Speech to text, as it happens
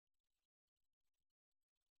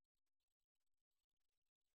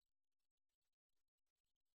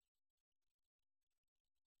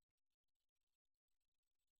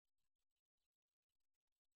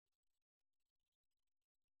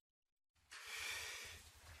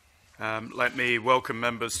Let me welcome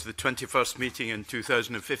members to the 21st meeting in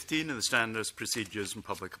 2015 of the Standards, Procedures and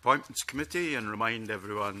Public Appointments Committee, and remind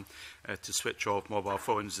everyone to switch off mobile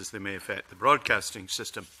phones as they may affect the broadcasting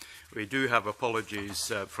system. We do have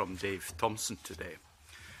apologies from Dave Thompson today.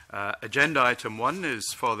 Agenda item 1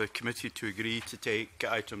 is for the committee to agree to take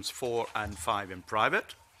items 4 and 5 in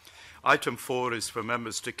private. Item 4 is for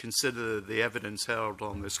members to consider the evidence held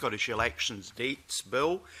on the Scottish Elections Dates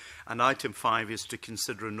Bill, and item 5 is to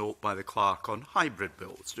consider a note by the clerk on hybrid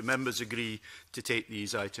bills. Do members agree to take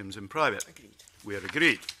these items in private? Agreed. We are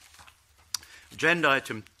agreed. Agenda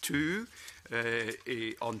item 2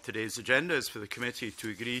 on today's agenda is for the committee to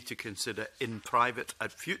agree to consider in private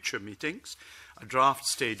at future meetings a draft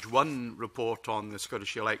stage 1 report on the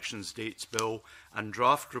Scottish Elections Dates Bill and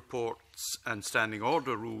draft reports and standing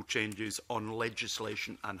order rule changes on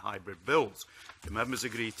legislation and hybrid bills. Do members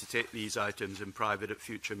agree to take these items in private at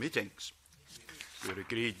future meetings? We are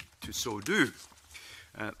agreed to so do.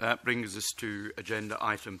 That brings us to agenda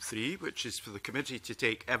item 3, which is for the committee to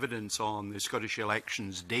take evidence on the Scottish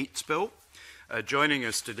Elections Dates Bill. Joining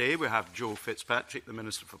us today, we have Joe FitzPatrick, the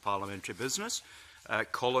Minister for Parliamentary Business,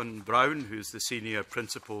 Colin Brown, who's the Senior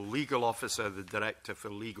Principal Legal Officer, the Director for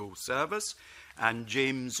Legal Service, and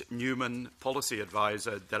James Newman, Policy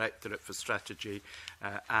Advisor, Directorate for Strategy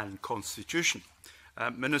and Constitution.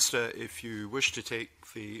 Minister, if you wish to take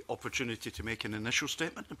the opportunity to make an initial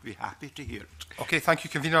statement, I'd be happy to hear it. Okay, thank you,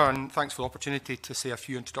 Convener, and thanks for the opportunity to say a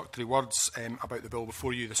few introductory words about the bill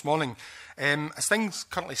before you this morning. As things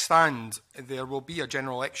currently stand, there will be a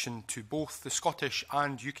general election to both the Scottish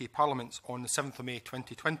and UK Parliaments on the 7th of May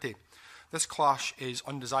 2020. This clash is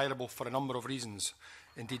undesirable for a number of reasons.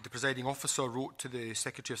 Indeed, the presiding officer wrote to the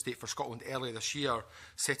Secretary of State for Scotland earlier this year,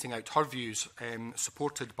 setting out her views,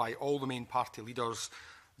 supported by all the main party leaders,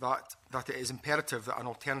 that it is imperative that an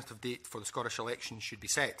alternative date for the Scottish election should be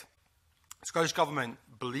set. The Scottish Government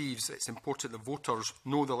believes it's important that voters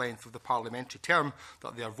know the length of the parliamentary term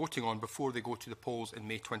that they are voting on before they go to the polls in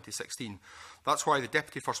May 2016. That's why the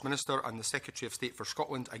Deputy First Minister and the Secretary of State for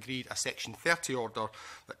Scotland agreed a Section 30 order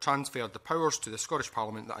that transferred the powers to the Scottish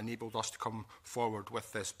Parliament that enabled us to come forward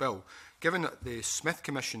with this bill. Given that the Smith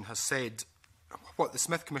Commission has said what the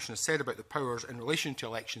Smith Commission has said about the powers in relation to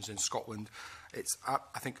elections in Scotland, it's,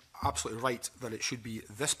 I think, absolutely right that it should be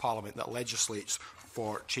this Parliament that legislates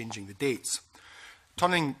for changing the dates.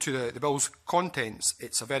 Turning to the bill's contents,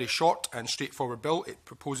 it's a very short and straightforward bill. It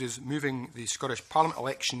proposes moving the Scottish Parliament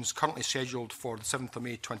elections currently scheduled for the 7th of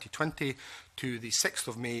May 2020 to the 6th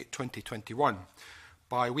of May 2021.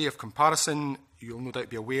 By way of comparison, you'll no doubt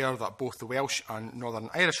be aware that both the Welsh and Northern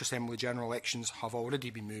Irish Assembly general elections have already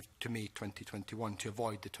been moved to May 2021 to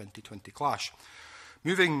avoid the 2020 clash.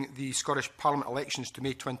 Moving the Scottish Parliament elections to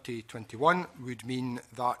May 2021 would mean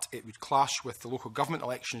that it would clash with the local government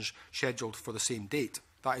elections scheduled for the same date.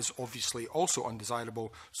 That is obviously also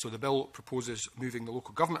undesirable, so the bill proposes moving the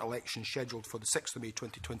local government election scheduled for the 6th of May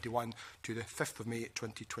 2021 to the 5th of May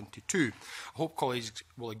 2022. I hope colleagues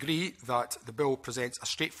will agree that the bill presents a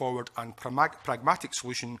straightforward and pragmatic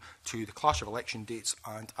solution to the clash of election dates,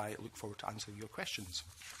 and I look forward to answering your questions.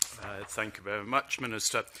 Thank you very much,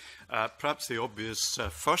 Minister. Perhaps the obvious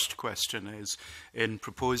first question is, in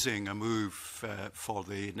proposing a move for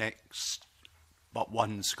the next but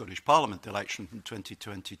one Scottish Parliament election from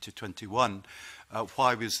 2020 to 21,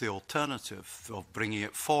 why was the alternative of bringing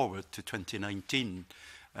it forward to 2019,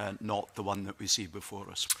 not the one that we see before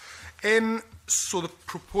us? So the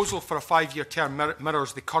proposal for a 5-year term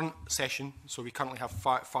mirrors the current session, so we currently have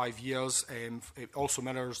 5 years. It also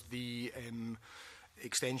mirrors the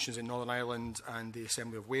extensions in Northern Ireland and the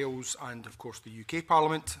Assembly of Wales and, of course, the UK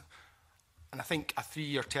Parliament. And I think a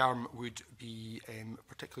 3-year term would be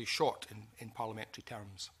particularly short in parliamentary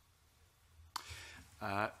terms.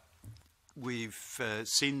 We've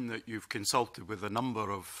seen that you've consulted with a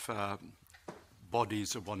number of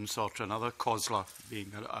bodies of one sort or another, COSLA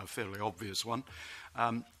being a fairly obvious one.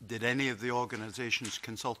 Did any of the organisations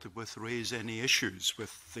consulted with raise any issues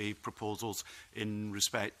with the proposals in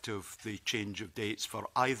respect of the change of dates for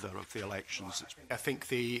either of the elections? I think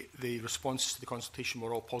the responses to the consultation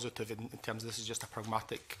were all positive in terms of this is just a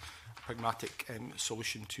pragmatic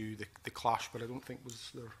solution to the clash, but I don't think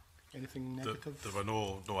was there anything negative. There were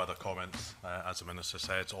no other comments. As the Minister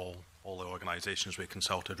said, all the organisations we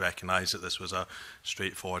consulted recognised that this was a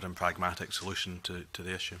straightforward and pragmatic solution to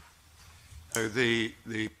the issue.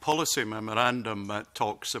 The policy memorandum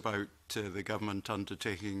talks about the government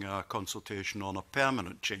undertaking a consultation on a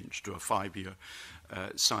permanent change to a 5-year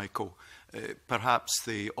cycle. Perhaps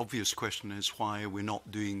the obvious question is, why are we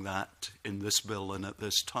not doing that in this bill and at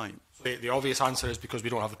this time? The obvious answer is because we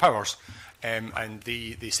don't have the powers, and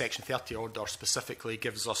the Section 30 order specifically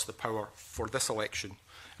gives us the power for this election.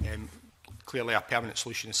 Clearly, a permanent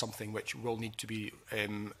solution is something which will need to be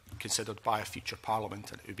considered by a future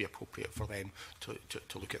Parliament, and it would be appropriate for them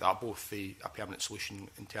to look at that, both a permanent solution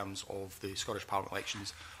in terms of the Scottish Parliament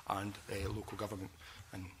elections and local government.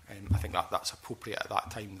 And I think that's appropriate at that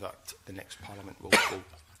time, that the next Parliament will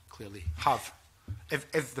clearly have,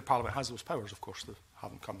 if the Parliament has those powers, of course, they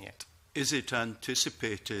haven't come yet. Is it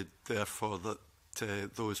anticipated, therefore, that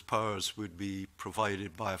those powers would be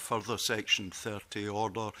provided by a further Section 30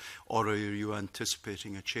 order, or are you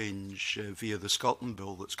anticipating a change via the Scotland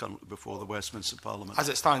Bill that's currently before the Westminster Parliament? As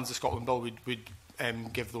it stands, the Scotland Bill would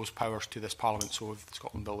give those powers to this Parliament, so if the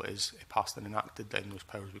Scotland Bill is passed and enacted, then those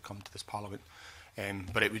powers would come to this Parliament.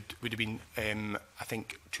 But it would have been, I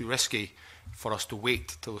think, too risky for us to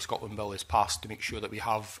wait till the Scotland Bill is passed to make sure that we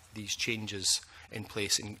have these changes in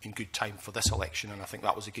place in good time for this election, and I think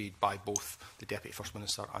that was agreed by both the Deputy First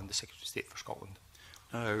Minister and the Secretary of State for Scotland.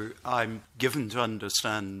 Now, I'm given to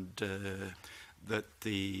understand that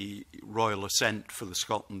the royal assent for the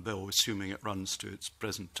Scotland Bill, assuming it runs to its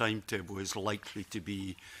present timetable, is likely to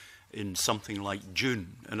be in something like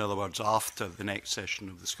June. In other words, after the next session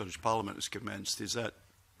of the Scottish Parliament is commenced. Is that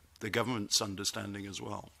the government's understanding as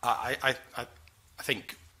well? I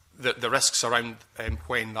think the risks around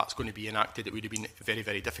when that's going to be enacted, it would have been very,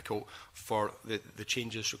 very difficult for the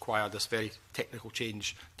changes required, this very technical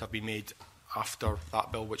change, to have been made after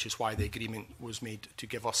that bill, which is why the agreement was made to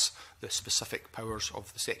give us the specific powers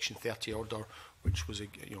of the Section 30 order, which was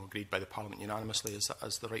agreed by the Parliament unanimously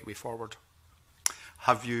as the right way forward.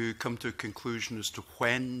 Have you come to a conclusion as to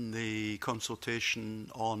when the consultation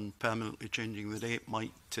on permanently changing the date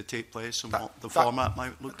might take place, and what the format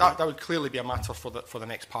might look like? That would clearly be a matter for the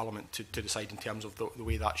next Parliament to decide in terms of the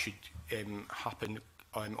way that should happen.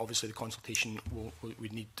 Obviously, the consultation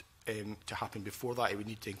would need to happen before that. It would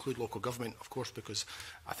need to include local government, of course, because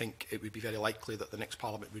I think it would be very likely that the next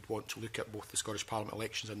Parliament would want to look at both the Scottish Parliament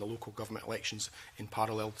elections and the local government elections in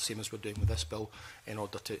parallel, the same as we're doing with this bill, in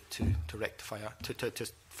order to rectify it, to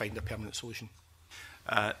find a permanent solution.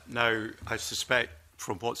 Now, I suspect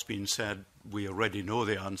from what's been said, we already know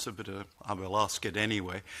the answer, but I will ask it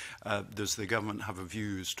anyway. Does the government have a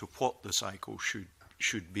view as to what the cycle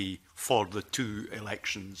should be for the two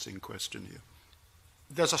elections in question here?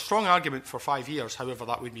 There's a strong argument for 5 years. However,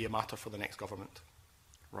 that would be a matter for the next government.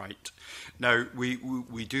 Right. Now,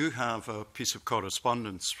 we do have a piece of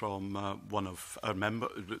correspondence from one of our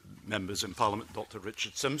members in Parliament, Dr.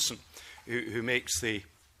 Richard Simpson, who makes the,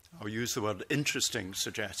 I'll use the word, interesting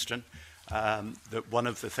suggestion that one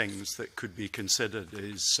of the things that could be considered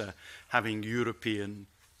is having European,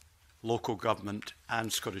 local government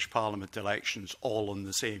and Scottish Parliament elections all on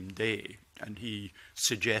the same day. And he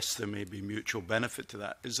suggests there may be mutual benefit to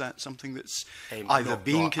that. Is that something that's either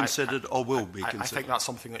being considered or will be considered? I think that's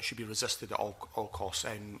something that should be resisted at all costs.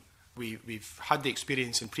 We've had the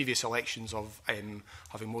experience in previous elections of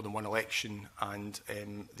having more than one election, and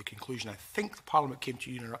the conclusion I think the Parliament came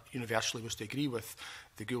to universally was to agree with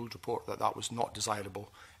the Gould report that was not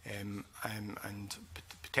desirable, and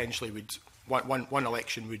potentially one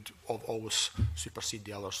election would always supersede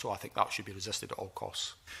the other. So I think that should be resisted at all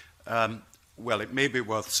costs. Well, it may be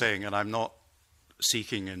worth saying, and I'm not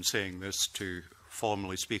seeking in saying this to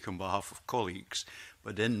formally speak on behalf of colleagues,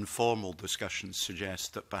 but informal discussions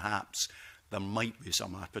suggest that perhaps there might be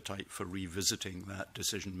some appetite for revisiting that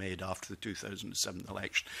decision made after the 2007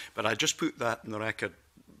 election. But I just put that in the record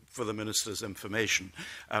for the Minister's information,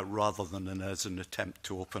 rather than as an attempt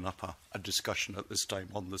to open up a discussion at this time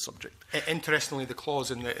on the subject. Interestingly, the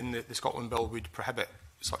clause in the Scotland Bill would prohibit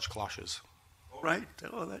such clashes. Right.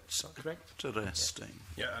 Oh, that's correct. Interesting.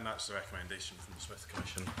 Yeah, and that's the recommendation from the Smith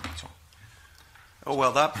Commission. Oh,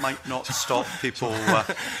 well, that might not stop people,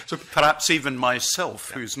 so perhaps even myself,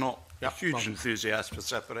 who's not a huge enthusiast for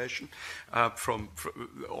separation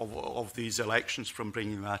of these elections, from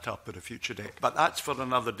bringing that up at a future date. But that's for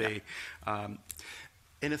another day.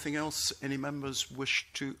 Anything else any members wish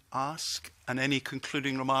to ask? And any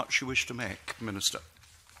concluding remarks you wish to make, Minister?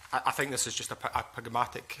 I think this is just a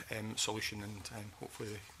pragmatic solution, and hopefully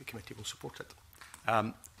the committee will support it.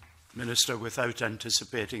 Minister, without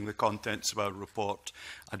anticipating the contents of our report,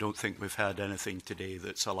 I don't think we've heard anything today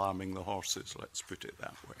that's alarming the horses, let's put it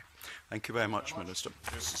that way. Thank you very much, Minister.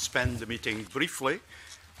 Suspend the meeting briefly.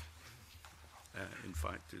 In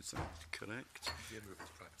fact, is that correct?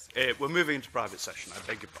 We're moving into private session. I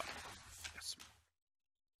beg your pardon.